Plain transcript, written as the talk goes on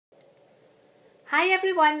Hi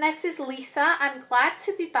everyone, this is Lisa. I'm glad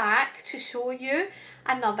to be back to show you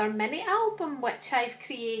another mini album which I've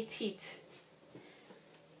created.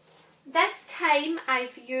 This time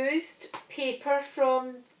I've used paper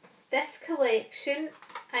from this collection.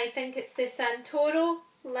 I think it's the Santoro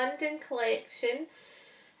London collection.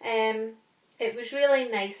 It was really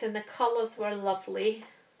nice and the colours were lovely.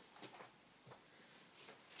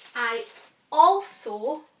 I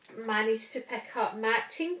also managed to pick up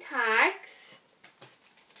matching tags,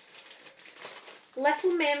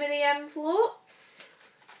 little memory envelopes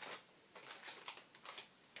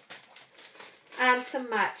and some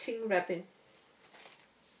matching ribbon.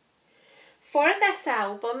 For this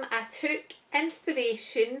album I took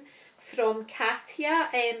inspiration from Katia,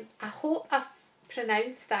 I hope I've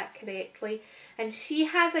pronounced that correctly, and she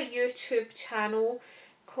has a YouTube channel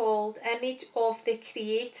called Image of the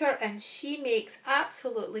Creator and she makes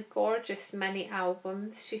absolutely gorgeous mini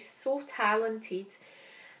albums. She's so talented.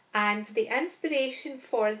 And the inspiration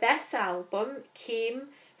for this album came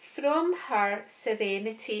from her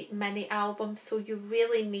Serenity mini album, so you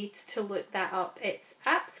really need to look that up. It's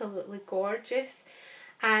absolutely gorgeous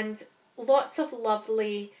and lots of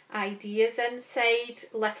lovely ideas inside,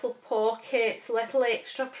 little pockets, little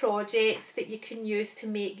extra projects that you can use to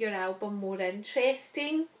make your album more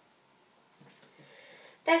interesting.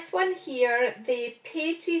 This one here, the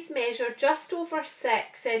pages measure just over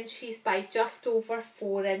 6 inches by just over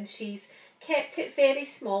 4 inches. Kept it very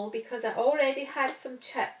small because I already had some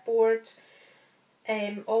chipboard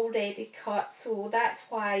already cut, so that's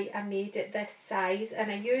why I made it this size,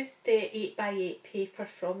 and I used the 8x8 paper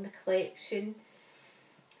from the collection.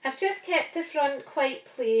 I've just kept the front quite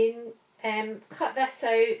plain, cut this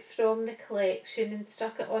out from the collection and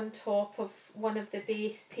stuck it on top of one of the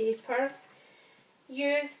base papers.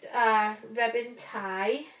 Used a ribbon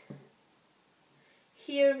tie.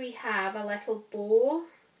 Here we have a little bow,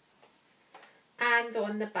 and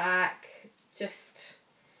on the back just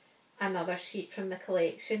another sheet from the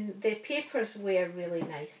collection. The papers were really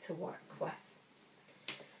nice to work with.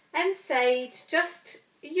 Inside, just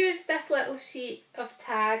used this little sheet of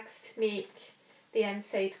tags to make the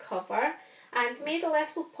inside cover and made a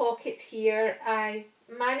little pocket here. I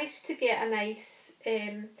managed to get a nice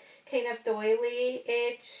kind of doily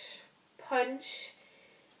edge punch,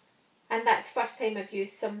 and that's the first time I've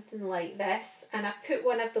used something like this, and I've put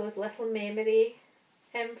one of those little memory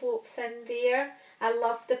envelopes in there. I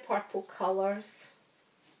love the purple colours.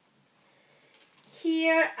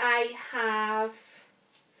 Here I have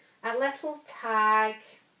a little tag,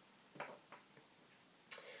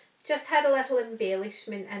 just had a little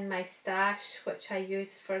embellishment in my stash which I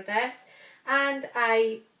used for this, and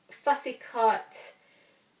I fussy cut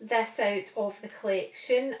this out of the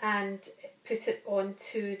collection and put it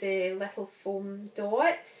onto the little foam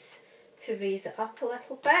dots to raise it up a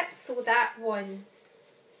little bit, so that one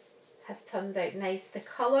has turned out nice. The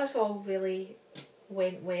colours all really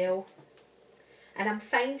went well and I'm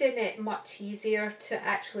finding it much easier to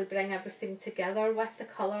actually bring everything together with the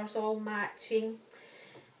colours all matching.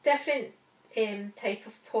 Different type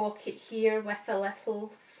of pocket here with a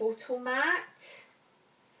little photo mat.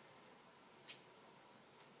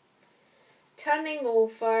 Turning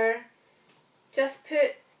over, just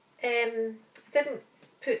put, didn't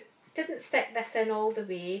stick this in all the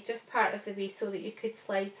way, just part of the way so that you could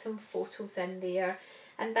slide some photos in there,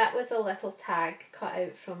 and that was a little tag cut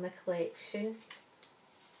out from the collection.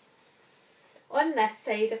 On this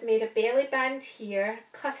side I've made a belly band here,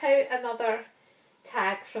 cut out another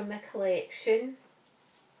tag from the collection,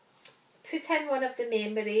 put in one of the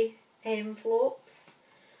memory envelopes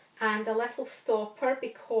and a little stopper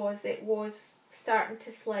because it was starting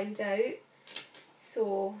to slide out,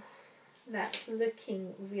 so that's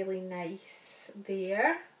looking really nice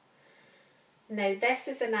there. Now this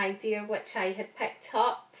is an idea which I had picked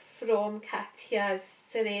up from Katia's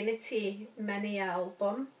Serenity mini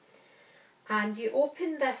album, and you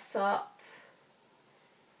open this up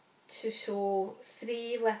to show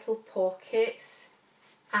 3 little pockets,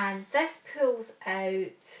 and this pulls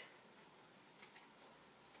out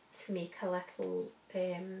to make a little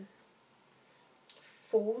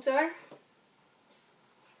folder.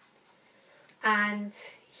 And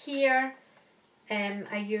here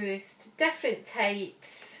I used different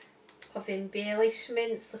types of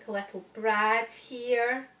embellishments, like a little brad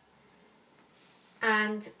here,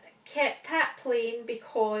 and kept that plain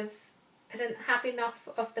because I didn't have enough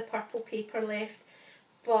of the purple paper left,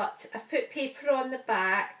 but I've put paper on the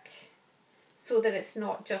back so that it's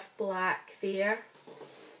not just black there.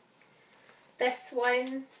 This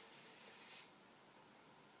one,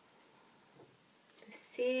 the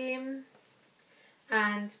same,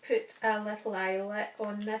 and put a little eyelet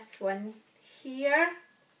on this one here.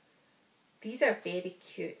 These are very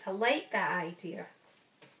cute. I like that idea.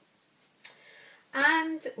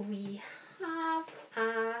 And we have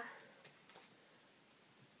a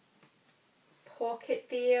pocket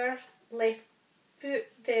there.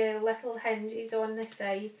 Put the little hinges on the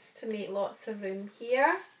sides to make lots of room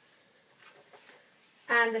here.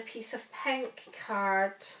 And a piece of pink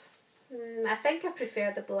card. I think I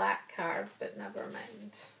prefer the black card, but never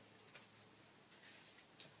mind.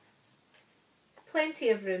 Plenty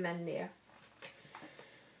of room in there.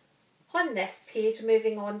 On this page,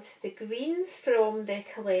 moving on to the greens from the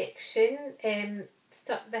collection,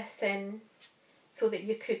 stuck this in so that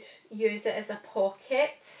you could use it as a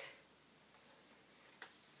pocket,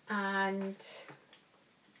 and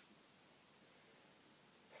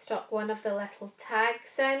stuck one of the little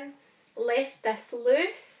tags in, left this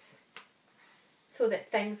loose so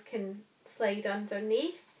that things can slide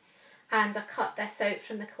underneath, and I cut this out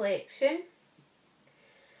from the collection.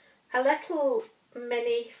 A little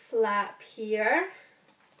mini flap here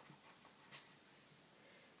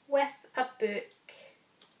with a book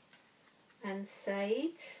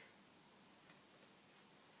inside,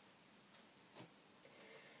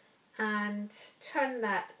 and turn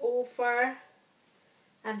that over,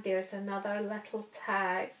 and there's another little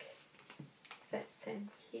tag fits in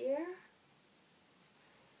here.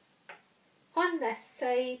 On this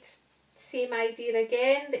side, same idea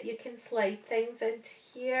again, that you can slide things into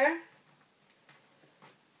here.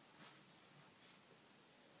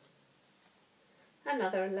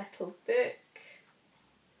 Another little book,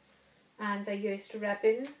 and I used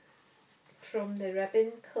ribbon from the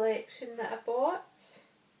ribbon collection that I bought,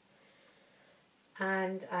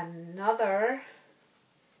 and another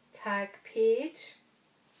tag page.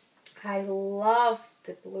 I love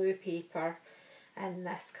the blue paper in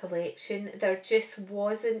this collection. There just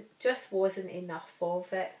wasn't enough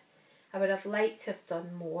of it. I would have liked to have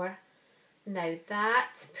done more. Now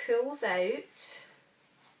that pulls out.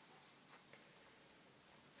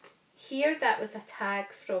 Here, that was a tag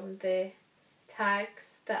from the tags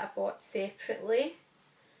that I bought separately,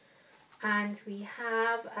 and we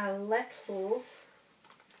have a little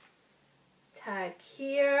tag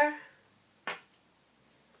here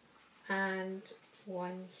and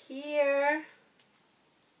one here,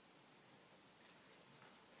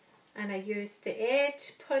 and I used the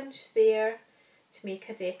edge punch there to make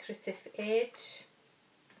a decorative edge.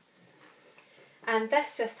 And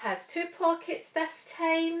this just has two pockets this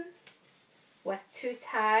time, with two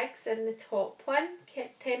tags in the top one.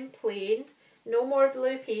 Kept them plain, no more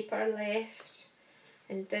blue paper left,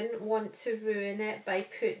 and didn't want to ruin it by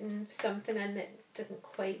putting something in that didn't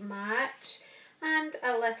quite match. And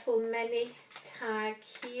a little mini tag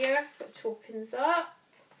here which opens up.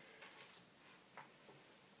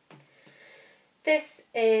 This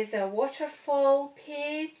is a waterfall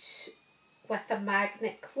page with a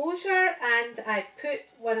magnet closure, and I've put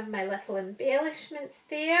one of my little embellishments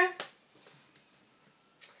there.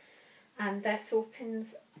 And this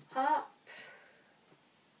opens up,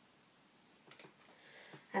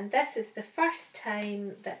 and this is the first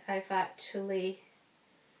time that I've actually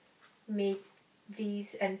made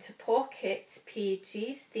these into pocket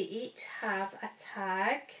pages. They each have a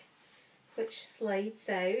tag which slides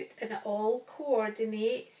out, and it all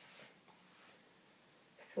coordinates.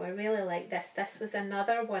 So I really like this. This was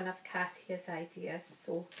another one of Katya's ideas,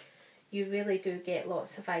 so you really do get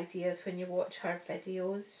lots of ideas when you watch her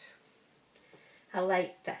videos. I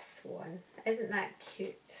like this one. Isn't that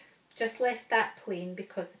cute? Just left that plain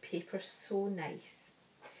because the paper's so nice.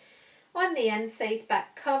 On the inside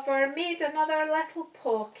back cover, made another little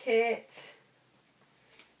pocket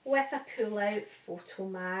with a pull-out photo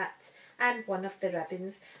mat and one of the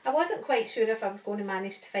ribbons. I wasn't quite sure if I was going to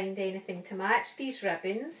manage to find anything to match these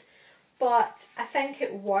ribbons, but I think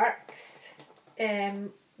it works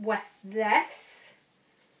with this.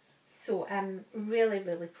 So I'm really,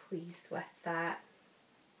 really pleased with that.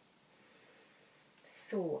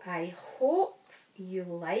 So I hope you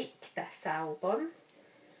like this album.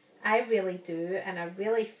 I really do, and I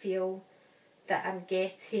really feel that I'm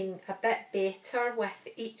getting a bit better with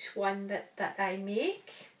each one that I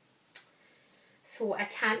make. So I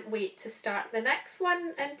can't wait to start the next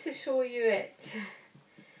one and to show you it.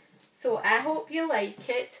 So I hope you like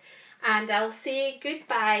it. And I'll say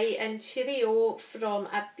goodbye and cheerio from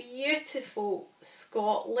a beautiful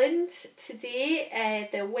Scotland today.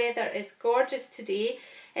 The weather is gorgeous today.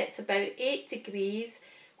 It's about 8 degrees,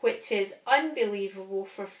 which is unbelievable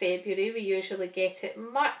for February. We usually get it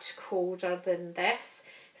much colder than this.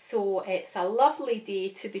 So it's a lovely day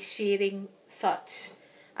to be sharing such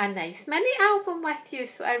a nice mini album with you.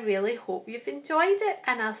 So I really hope you've enjoyed it,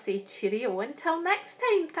 and I'll say cheerio until next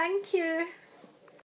time. Thank you.